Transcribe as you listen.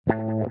Hey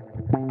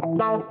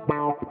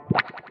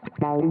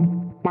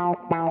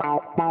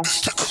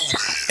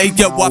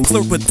yo, I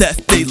flirt with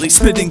death daily,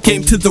 spitting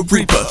game to the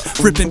reaper,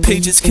 ripping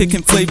pages,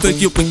 kicking flavor,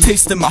 you been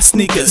tasting my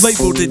sneakers.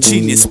 Labeled a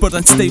genius, but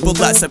unstable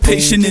as a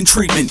patient in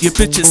treatment. Your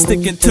bitch is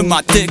sticking to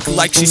my dick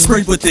like she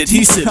sprayed with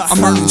adhesive.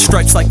 I'm earning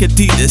stripes like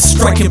Adidas,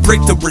 strike and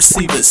break the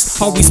receivers.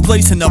 Always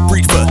blazing up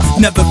reefer,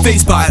 never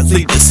phased by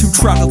elitists who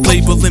try to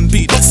label and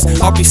beat us.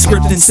 I'll be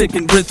scripting sick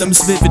in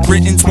rhythms, vivid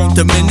writtens won't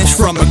diminish.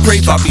 From a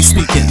grave I'll be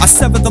speaking. I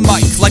sever the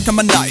mic like I'm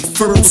a knife,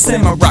 verbal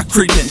samurai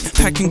creeping,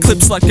 packing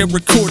clips like a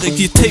recorder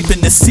you're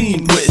taping the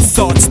scene with.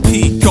 Thoughts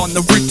peak on the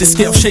Richter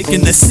scale,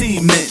 shaking the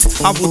cement.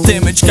 I will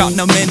damage, got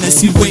no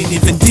manners, you ain't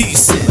even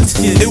decent.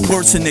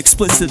 Ill-Wordz and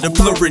explicit are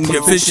blurring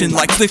your vision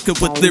like liquor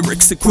with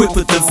lyrics equipped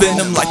with the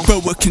venom like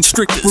boa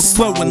constrictors. We're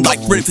flowing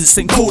like rivers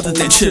and colder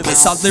than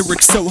shivers. Our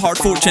lyrics so hard,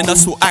 fortune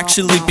us will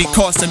actually be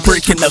causing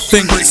breaking the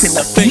fingers. Nah,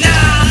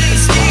 I ain't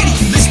scared of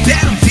you, let's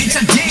battle, bitch,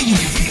 I dare you.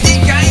 If you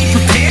think I ain't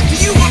prepared for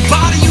you, I'll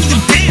bother you to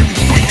bury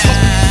you. Nah,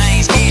 I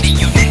ain't scared of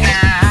you,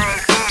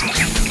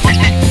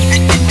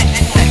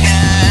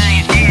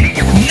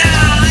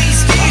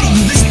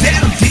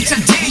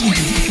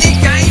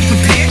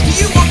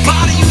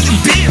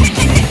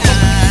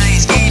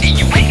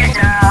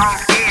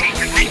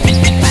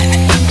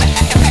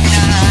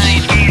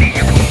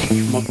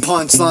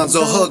 punchlines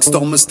or hooks,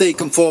 don't mistake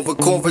them for a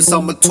chorus.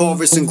 I'm a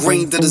Taurus,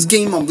 ingrained in this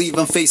game, I'm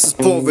leaving faces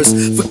porous.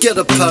 Forget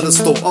a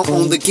pedestal, I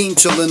own the game,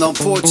 chillin' on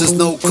porches,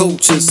 no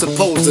coaches,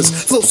 supposers.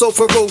 Flow so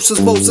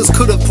ferocious, Moses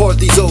couldn't part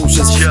these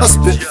oceans. I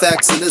spit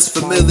facts and it's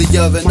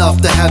familiar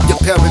enough to have your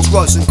parents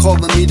rushing,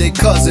 calling me their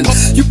cousin.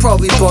 You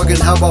probably bugging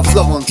how I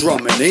flow on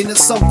drumming. Ain't it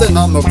something?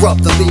 I'm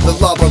erupting, leave a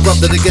lava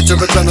erupting to get your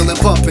adrenaline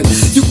pumping.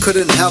 You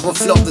couldn't have a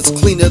flow that's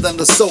cleaner than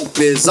the soap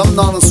is. I'm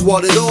not on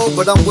SWAT at all,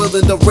 but I'm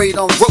willing to raid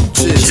on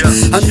roaches.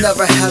 I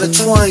never had to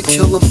try and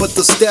kill them, but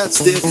the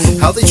stats did.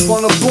 How they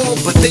tryna ball,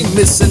 but they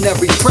missing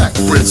every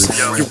practice.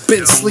 You've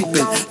been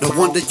sleeping, no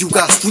wonder you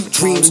got sweet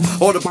dreams.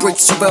 All the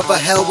breaks you've ever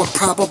held were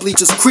probably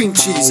just cream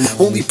cheese.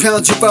 Only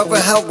pounds you've ever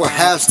held were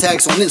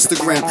hashtags on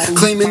Instagram,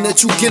 claiming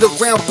that you get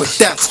around, but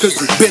that's cause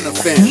you've been a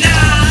fan. Nah,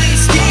 I ain't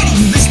scared of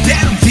you, let's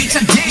battle, bitch,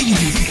 I dare you.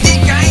 If you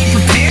think I ain't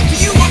prepared for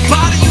you, I'll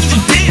bother you to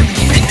bury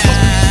you. Nah,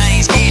 I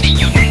ain't scared of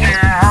you,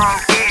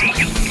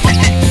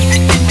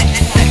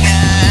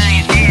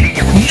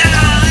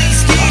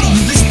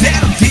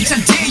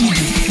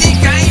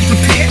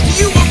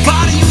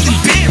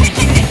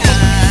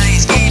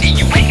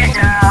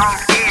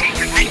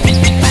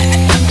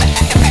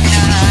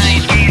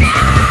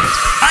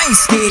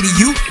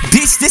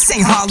 this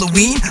ain't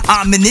Halloween,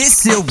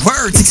 ominous,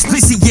 Ill-Wordz,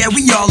 explicit, yeah,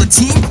 we all a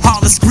team.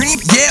 Holler,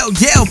 scream, yell,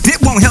 yell, bit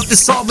won't help to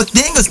solve a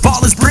thing. Us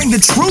ballers bring the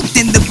truth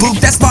in the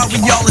booth, that's why we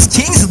all as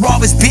kings. The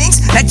rawest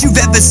beings that you've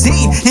ever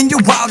seen in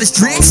your wildest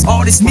dreams.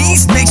 All this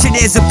means, make sure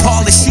there's a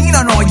polished sheen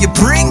on all you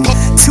bring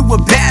to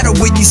a battle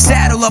where you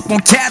saddle up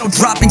on cattle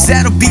droppings.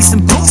 That'll be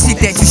some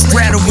bullshit that you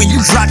straddle when you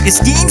drop your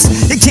schemes.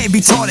 It can't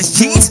be taught as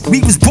genes,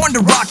 we was born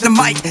to rock the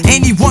mic.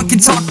 Anyone can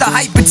talk the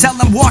hype, but tell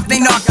them walk, they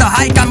knock the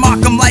hike. I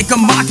mock them like a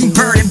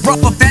mockingbird and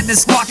rough up at the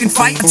squawk and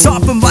fight. I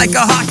top them like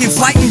a hawk in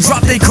flight and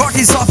drop their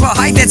carcass off a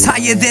height that's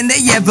higher than they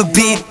ever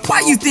been.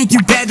 Why you think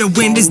you better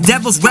win? This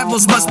devil's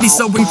rebels must be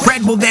so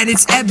incredible that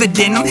it's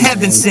evident I'm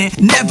heaven sent.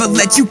 Never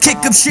let you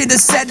kick up shit or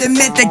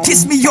sediment that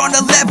gets me on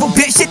a level,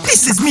 bitch. Shit,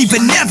 this is me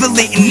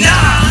benevolent. Nah,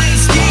 I ain't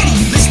scared.